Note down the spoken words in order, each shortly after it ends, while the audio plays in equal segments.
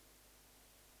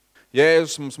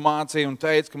Jēzus mums mācīja un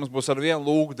teica, ka mums būs ar vienu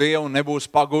lūgt Dievu un nebūs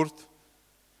pagurt.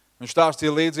 Viņš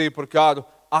stāstīja līdzību par kādu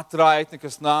atraitni,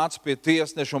 kas nāca pie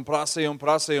tiesneša un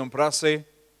prasīja.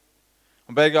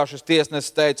 Un beigās šis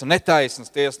tiesnesis teica, netaisnas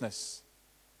tiesnesis.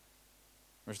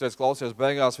 Viņš teica, klausies,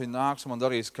 beigās viņa nāks un man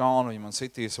darīs kaunu, viņa man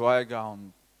sitīs vaigā un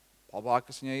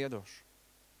labāk es viņai iedošu.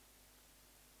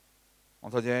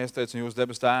 Un tad Jēzus teica, jūs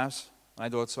debes tēvs,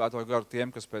 nedod svēto garu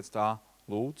tiem, kas pēc tā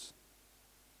lūdz.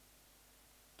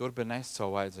 Turpin nest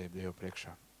savu vajadzību Dievu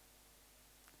priekšā.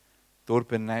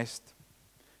 Turpin nest.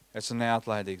 Esmu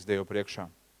neatlaidīgs Dievu priekšā.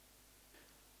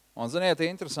 Un ziniet,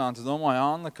 interesanti, es domāju,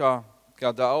 Anna,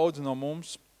 kā daudzi no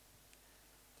mums,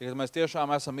 kad mēs tiešām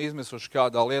esam izmisuši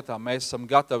kādā lietā, mēs esam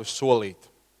gatavi solīt.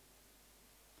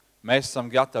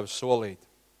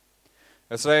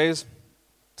 Es reiz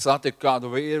satiku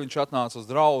kādu vīru, viņš atnāca uz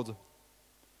draudu,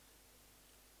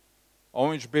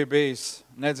 un viņš bija bijis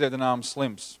nedziedināms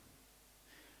slims.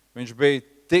 Viņš bija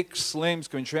tik slims,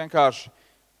 ka viņš vienkārši,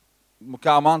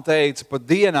 kā man teica, pa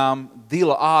dienām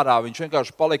dila ārā. Viņš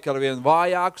vienkārši palika ar vien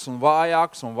vājāks.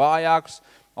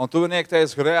 Un tuvinieki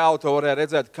teica, ka reāli to varēja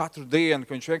redzēt katru dienu,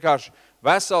 ka viņš vienkārši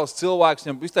vesels cilvēks,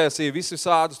 viņam iztaisīja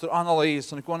visādus tur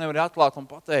analīzes un neko nevarēja atklāt un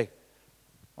pateikt.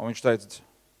 Un viņš teica,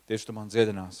 tieši tu man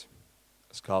dziedināsi.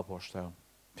 Es kalpošu tev.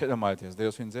 Piedomājieties,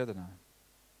 Dievs viņu dziedināja.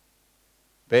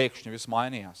 Pēkšņi viss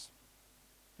mainījās.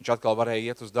 Viņš atkal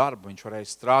varēja iet uz darbu, viņš varēja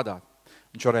strādāt,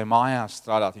 viņš varēja mājās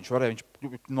strādāt, viņš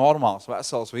bija normāls,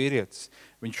 vesels vīrietis.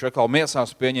 Viņš atkal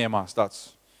miesās pieņēmās tāds,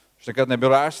 viņš nekad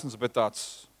nebija rēsns, bet tāds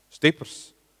stiprs.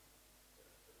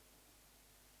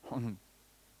 Un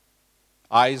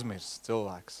aizmirs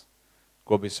cilvēks,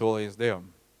 ko bija solījis Dievam.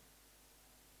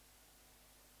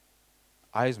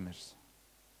 Aizmirs.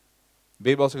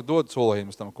 Bībele saka, dod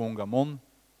solījumus tam kungam un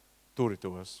turi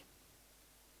tos.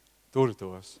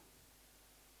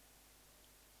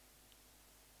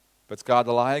 Pēc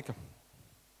kāda laika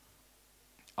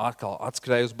atkal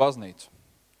atskrēja uz baznīcu.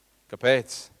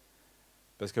 Kāpēc?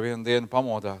 Pēc, ka vienu dienu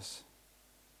pamodās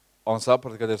un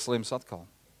saprata, kad ir slims atkal.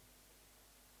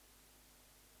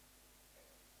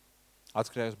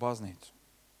 Atskrēja uz baznīcu.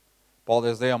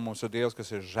 Paldies Dievam, mums ir Dievs, kas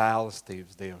ir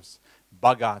žēlastības Dievs.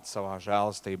 Bagāts savā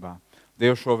žēlastībā.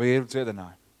 Dievs šo vīru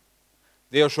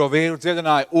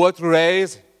dziedināja otru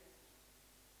reizi.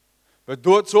 Bet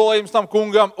dod solījumus tam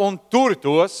kungam un turi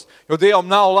tos, jo Dievam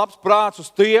nav labs prāts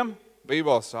uz tiem,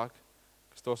 Bībele saka,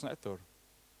 kas tos netur.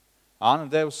 Anna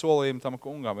deva solījumu tam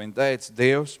kungam. Viņa teica,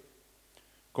 Dievs,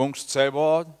 kungs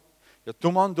Cebod, ja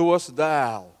tu man dosi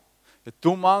dēlu,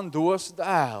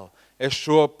 es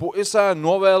šo puisēnu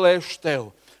novēlēšu tev.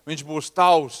 Viņš būs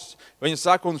tavs. Viņa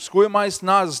saka, un skujamais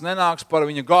nazas nenāks par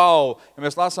viņa galvu. Ja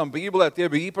mēs lasām Bībelē, tie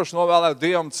bija īpaši novēlēti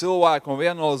Dievam cilvēki, un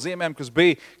viena no zīmēm, kas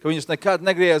bija, ka viņas nekad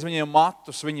negriez viņiem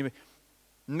matus, viņi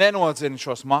nenodzina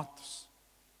šos matus.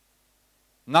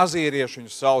 Nazīrieši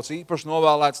viņus sauc, īpaši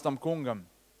novēlēts tam kungam.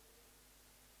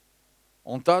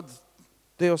 Un tad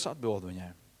Dievs atbild viņai.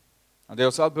 Un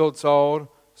Dievs atbild caur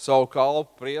savu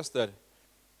kalpu priesteri.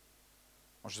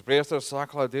 Un šis priesteris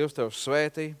saka, lai Dievs tev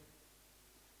svētī.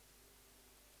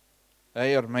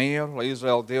 Ej ar mieru, lai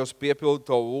Izraēla Dievs piepildu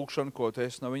to lūgšanu, ko tu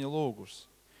esi no viņa lūgus.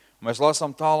 Un mēs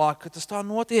lasām tālāk, ka tas tā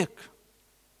notiek.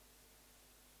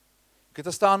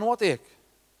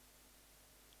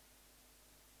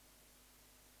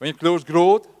 Viņa kļūst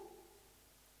grūti,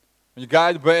 viņa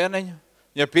gaida bērniņu,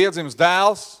 viņai piedzims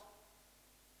dēls.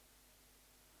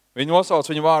 Viņa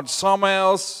nosauc viņu vārdu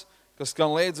Samuēls, kas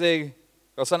skan līdzīgi,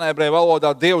 kā senēbrēju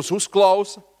valodā Dievs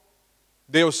uzklausa,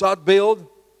 Dievs atbild.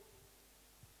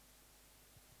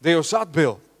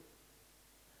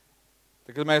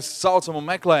 Tad, kad mēs saucam un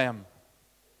meklējam.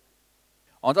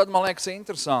 Un tad man liekas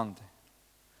interesanti.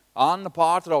 Anna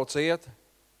pārtrauc iet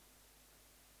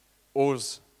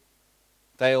uz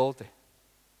telti.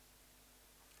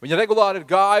 Viņa regulāri ir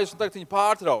gājusi un tagad viņa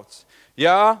pārtrauc.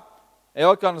 Jā,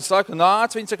 Elkana saka,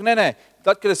 nāc, viņa saka, nē.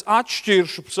 Tad, kad es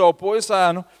atšķiršu savu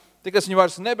puisēnu, tik es viņu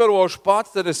vairs nebarošu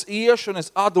pats, tad es iešu un es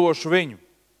atdošu viņu.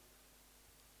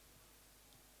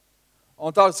 Un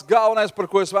tāds galvenais, par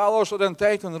ko es vēlos šodien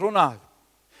teikt un runāt,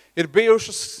 ir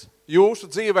bijušas jūsu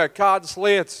dzīvē kādas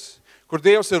lietas, kur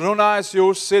Dievs ir runājis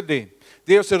jūsu sirdī.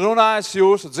 Dievs ir runājis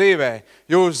jūsu dzīvē.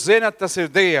 Jūs zinat, tas ir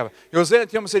Dieva. Jūs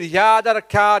zinat, jums ir jādara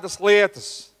kādas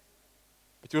lietas,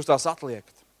 bet jūs tās atliekat.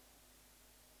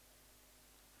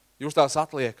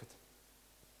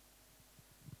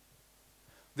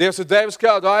 Dievs ir devis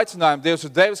kādu aicinājumu, Dievs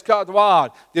ir devis kādu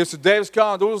vārdu, Dievs ir devis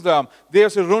kādu uzdevumu,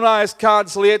 Dievs ir runājis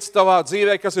kādas lietas tavā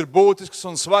dzīvē, kas ir būtiskas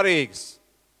un svarīgas.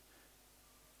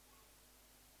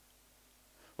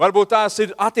 Varbūt tās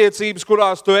ir attiecības,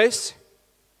 kurās tu esi.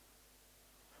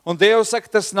 Un Dievs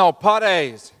saka, tas nav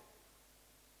pareizi.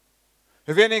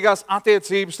 Ir vienīgās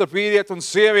attiecības starp vīrieti un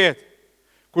sievieti,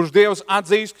 kurš Dievs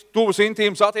atzīst tuvas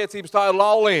intīmas attiecības, tā ir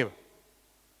laulība.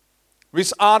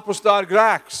 Viss ārpus tā ir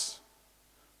grēks.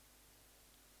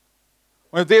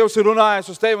 Un ja Dievs ir runājis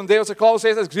uz tevi un Dievs ir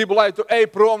klausies, es gribu, lai tu ej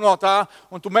prom no tā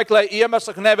un tu meklē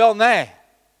iemeslu, ka vēl nē.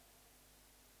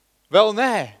 Vēl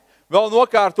nē. Vēl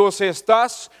nokārtosies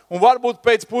tas, un varbūt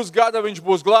pēc pusgada viņš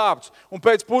būs glābts. Un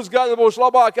pēc pusgada būs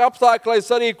labāki apstākļi, lai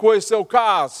sarīkojas sev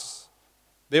kāzas.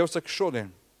 Dievs saka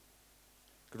šodien,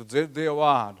 kad tu dzirdi Dievu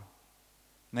vārdu,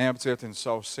 neapcietini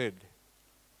savu sirdi.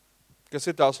 Kas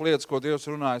ir tās lietas, ko Dievs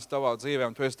runājas tavā dzīvē,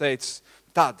 un tu esi teicis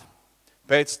tad,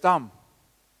 pēc tam,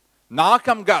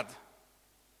 nākamgad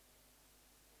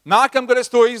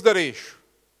es to izdarīšu.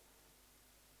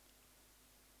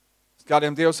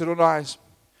 Kādiem Dievs ir runājis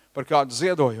par kādu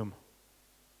ziedojumu.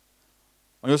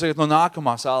 Un jūs ejat no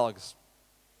nākamās algas.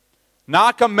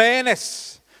 Nākam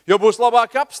mēnesis, jo būs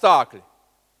labāki apstākļi.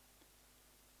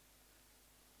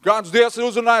 Kāds Dievs ir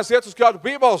uzrunājis iet uz kādu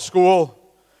bībeles skolu.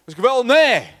 Es vēl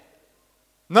nē.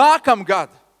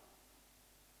 Nākamgad.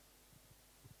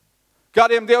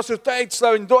 Kādiem Dievs ir teicis,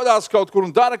 lai viņi dodās kaut kur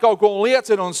un dara kaut ko un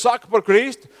liecina un saka par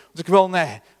Kristu. Es vēl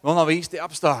nē. Vēl nav īsti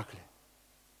apstākļi.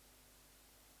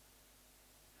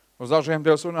 Uz dažiem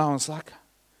Dievs runā un saka,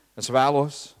 es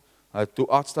vēlos, lai tu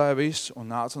atstāji visu un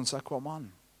nāc un sako man.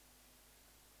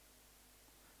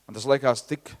 Un tas liekas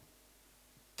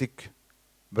tik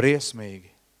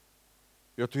briesmīgi,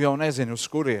 jo tu jau nezini uz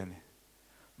kurieni.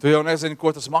 Tu jau nezini,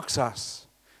 ko tas maksās.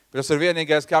 Bet tas ir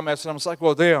vienīgais, kā mēs varam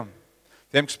sakot Dievam.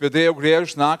 Tiem, kas pie Dievu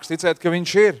griežas, nāks ticēt, ka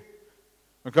viņš ir.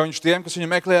 Un ka viņš tiem, kas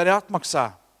viņu meklē, arī atmaksā.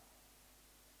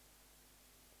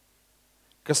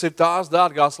 Kas ir tās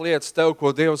dārgās lietas tev,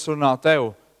 ko Dievs runā tev,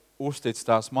 uztic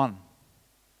tās man.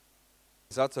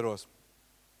 Es atceros,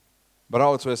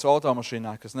 braucoties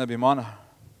automašīnā, kas nebija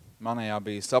manajā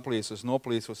bija saplīsus,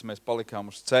 noplīsus, mēs palikām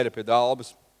uz ceļa pie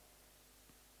Dalbas.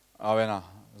 Vienā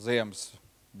ziemas,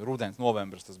 rudens,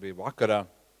 novembris, tas bija vakarā.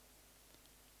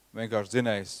 Vienkārši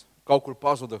dzinējs, kaut kur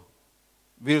pazuda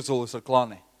virzulis ar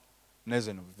klani.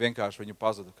 Nezinu, vienkārši viņu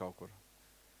pazuda kaut kur.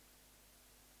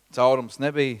 Caurums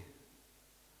nebija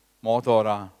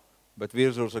motorā, bet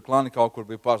virzulis ar klani kaut kur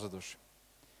bija pazuduši.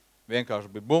 Vienkārši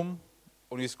bija bum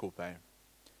un izkūpēja.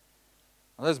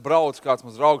 Un es braucu, kāds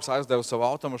mums draugs aizdeva savu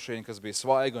automašīnu, kas bija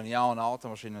svaiga un jauna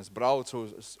automašīna. Es braucu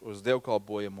uz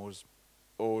dievkalpojumu,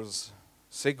 uz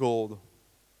Siguldu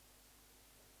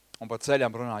un pa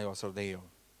ceļam runājos ar Dievu.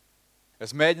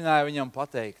 Es mēģināju viņam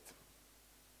pateikt,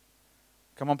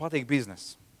 ka man patīk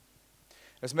biznes.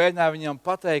 Es mēģināju viņam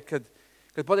pateikt,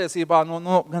 kad patiesībā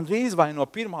gandrīz vai no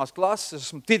pirmās klases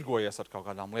esmu tirgojies ar kaut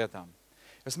kādām lietām.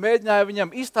 Es mēģināju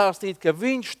viņam izstāstīt, ka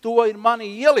viņš to ir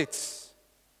mani ielicis.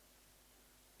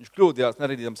 Viņš kļūdījās,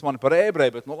 neredījams mani par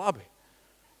ebreju, bet labi.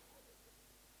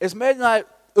 Es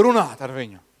mēģināju runāt ar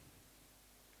viņu.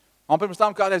 Un pirms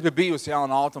tam kādreiz bija bijusi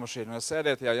jauna automašīna. Un es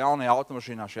sēdēju tajā jaunajā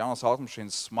automašīnā, šī jaunas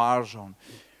automašīnas smarža. Un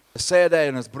es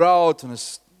sēdēju un es braucu.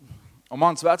 Un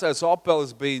mans vecais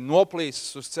Opelis bija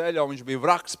noplīsis uz ceļa, un viņš bija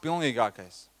vraks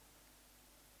pilnīgākais.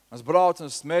 Es braucu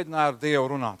un es mēģināju ar Dievu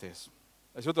runāties.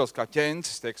 Es jutos kā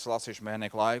ķencis, kas lasīšu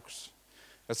mēnieku laikus.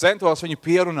 Es centos viņu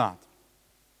pierunāt.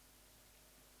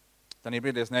 Tanī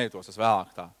brīdī es nejūtos, es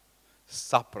vēlāk tā. Es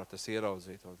sapratu, es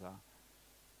ieraudzīju to tā.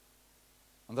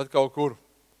 Un tad kaut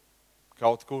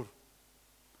kur,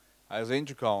 aiz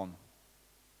Inču kalnu,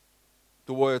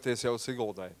 tuvojoties jau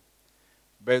Siguldai,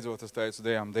 beidzot es teicu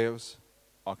Dievam, Dievs,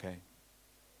 ok,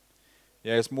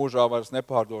 ja es mūžā vairs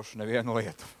nepārdošu nevienu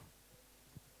lietu,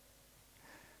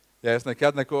 ja es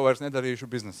nekad neko vairs nedarīšu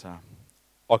biznesā,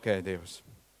 ok, Dievs,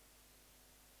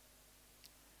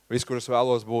 viss, kur es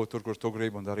vēlos būt, tur, kur tu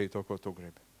gribi un darīt to, ko tu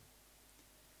gribi.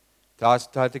 Tā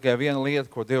ir tikai viena lieta,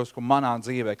 ko Dievs, ko manā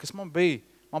dzīvē, kas man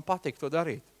patīk to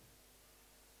darīt.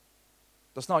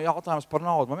 Tas nav jautājums par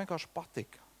naudu, man vienkārši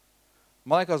patika.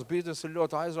 Man liekas, biznes ir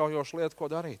ļoti aizraujoša lieta, ko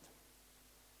darīt.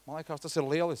 Man liekas, tas ir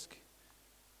lieliski.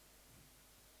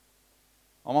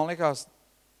 Un man liekas,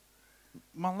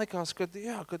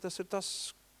 ka tas ir tas,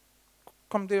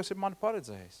 kam Dievs ir mani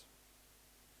paredzējis.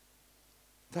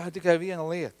 Tā ir tikai viena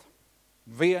lieta,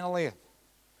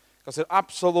 kas ir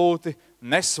absolūti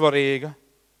nesvarīga,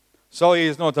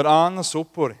 salīdzinot ar Annas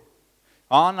upuri.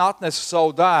 Anna atnesa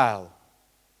savu dēlu.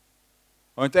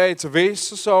 Un viņa teica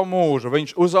visu savu mūžu.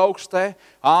 Viņš uzaugstē,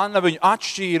 Anna viņu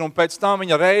atšķīra, un pēc tam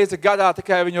viņa reizi gadā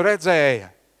tikai viņu redzēja.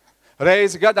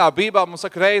 Reizi gadā, Bībelē mums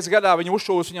saka, reizi gadā viņa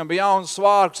uzšūs, viņam bija jauns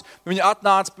svārks, viņa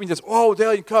atnāca, viņa teica,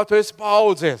 dēļ, kā tu esi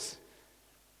paaudzies.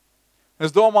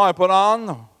 Es domāju par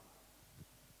Annu.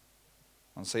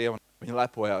 Un sieva, viņa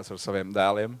lepojās ar saviem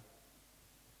dēliem.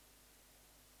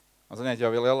 Un ziniet,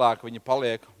 jau lielāka viņa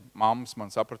paliek, mammas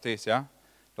man sapratīs, ja?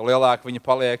 Jo lielāk viņa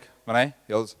paliek, vai ne?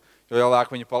 Jo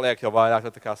lielāk viņa paliek, jo vairāk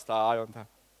tā kā stāja un tā.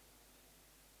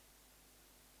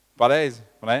 Pareizi,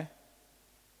 vai ne?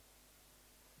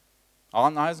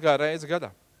 Anna aizgāja reizi gadā.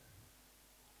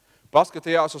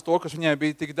 Paskatījās uz to, kas viņai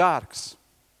bija tik dārgs.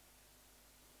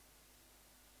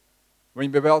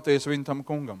 Viņa bija veltījusi viņu tam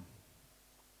kungam.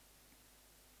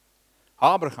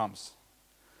 Ābrahams.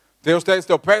 Dievs teica,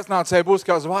 tev pēcnācēji būs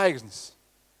kā zvaigznes.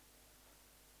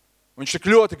 Viņš tik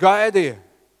ļoti gaidīja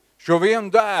šo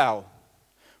vienu dēlu.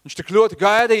 Viņš tik ļoti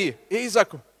gaidīja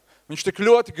Īzaku. Viņš tik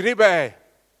ļoti gribēja.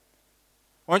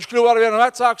 Un viņš kļuva arvien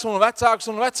vecāks un vecāks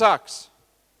un vecāks.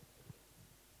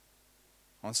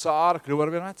 Un Sāra kļuva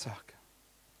arvien vecāka.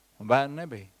 Un bērnu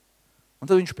nebija. Un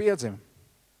tad viņš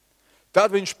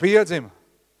piedzima.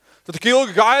 Tad tik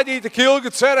ilgi gaidīja, tik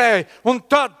ilgi cerēja. Un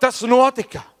tad tas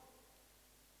notika.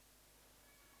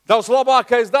 Tavs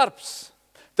labākais darbs.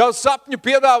 Tavs sapņu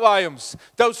piedāvājums.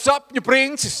 Tavs sapņu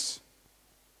princis.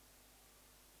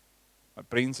 Vai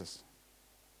princes.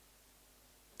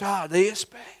 Tāda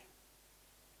iespēja.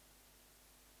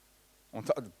 Un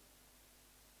tad,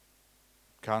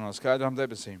 kā no skaidrām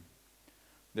debesīm,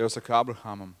 Dievs saka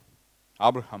Abrahamam,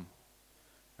 Abraham,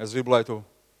 es gribu, lai tu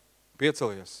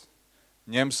piecelies,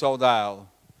 ņem savu dēlu,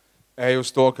 ej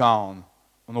uz to kalnu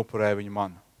un upurē viņu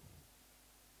man.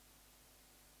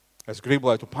 Es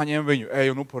gribu, lai tu paņem viņu,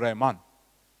 ej un upurē man.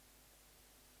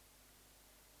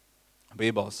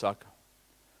 Bībele saka,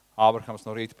 Abrahams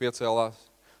no rīta piecēlās,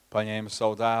 paņēma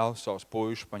savu dēlu, savus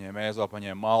puišus, paņēma ēzeli,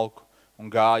 paņēma malku un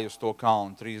gāja uz to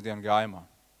kalnu 3 dienu gājumā.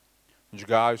 Viņš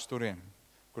gāja uz turien,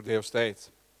 kur Dievs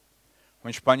teica.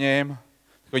 Viņš paņēma,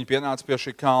 kad viņi pienāca pie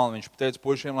šī kalna, viņš teica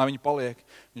puišiem, lai viņi paliek.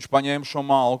 Viņš paņēma šo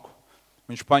malku,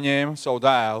 viņš paņēma savu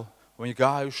dēlu, un viņi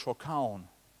gāja uz šo kalnu.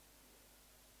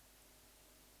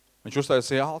 Viņš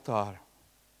uztaisīja altāru.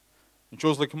 Viņš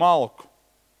uzlika malku.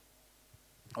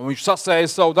 Un viņš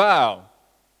sasēja savu dēlu.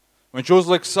 Viņš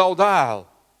uzlika savu dēlu.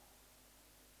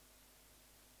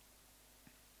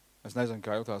 Es nezinu,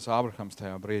 kā jutās Ābrahams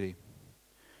tajā brīdī.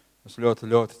 Es ļoti,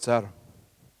 ļoti ceru,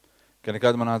 ka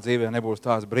nekad manā dzīvē nebūs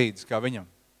tāds brīdis kā viņam.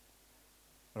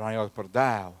 Runājot par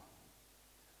dēlu.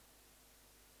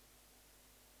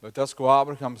 Bet tas, ko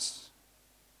Ābrahams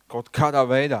kaut kādā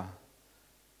veidā,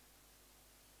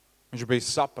 viņš bija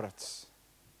sapratis.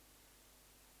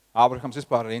 Ābrahams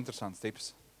vispār ir interesants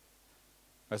tips.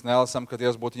 Mēs nelasām, ka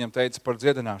Dievs būtu viņam teicis par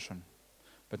dziedināšanu.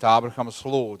 Bet Ābrahams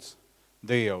lūdz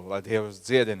Dievu, lai Dievs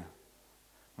dziedina.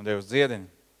 Un Dievs dziedina.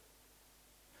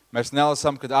 Mēs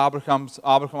nelasām, kad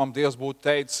Ābrahamam Dievs būtu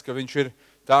teicis, ka viņš ir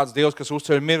tāds Dievs, kas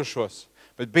uzceļ mirušos.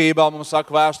 Bet Bībele mums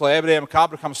saka vēstulē ebrejiem, ka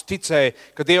Ābrahams ticēja,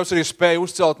 ka Dievs arī spēja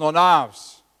uzcelt no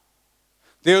nāves.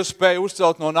 Dievs spēja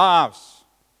uzcelt no nāves.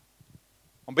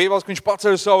 Un Bībele, ka viņš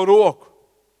paceļ savu roku.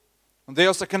 Un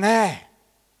Dievs saka, nē.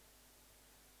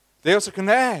 Dievs saka,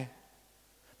 nē.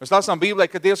 Mēs lasām Bībelē,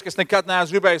 ka Dievs, kas nekad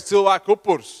neesmu gribējis cilvēku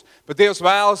upurus, bet Dievs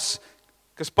vēlas,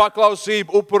 kas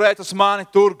paklausību upurētas mani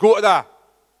tur godā.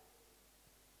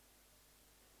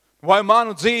 Vai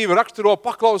manu dzīvi raksturo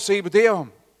paklausību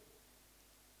Dievam?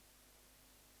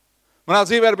 Manā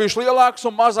dzīvē ir bijušas lielākas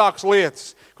un mazākas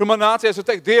lietas, kur man nācies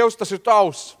teikt, Dievs, tas ir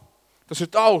tavs. Tas ir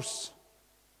tavs.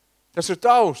 Tas ir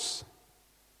tavs.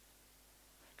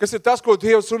 Kas ir tas, ko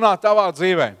Dievs runā tavā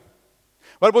dzīvē?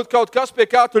 Varbūt kaut kas, pie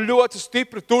kā tu ļoti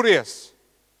stipri turies.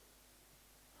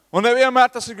 Un nevienmēr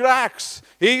tas ir grēks.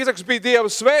 Īzaks bija Dieva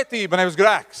svētība, nevis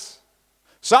grēks.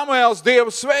 Samuēls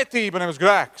Dieva svētība, nevis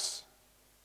grēks.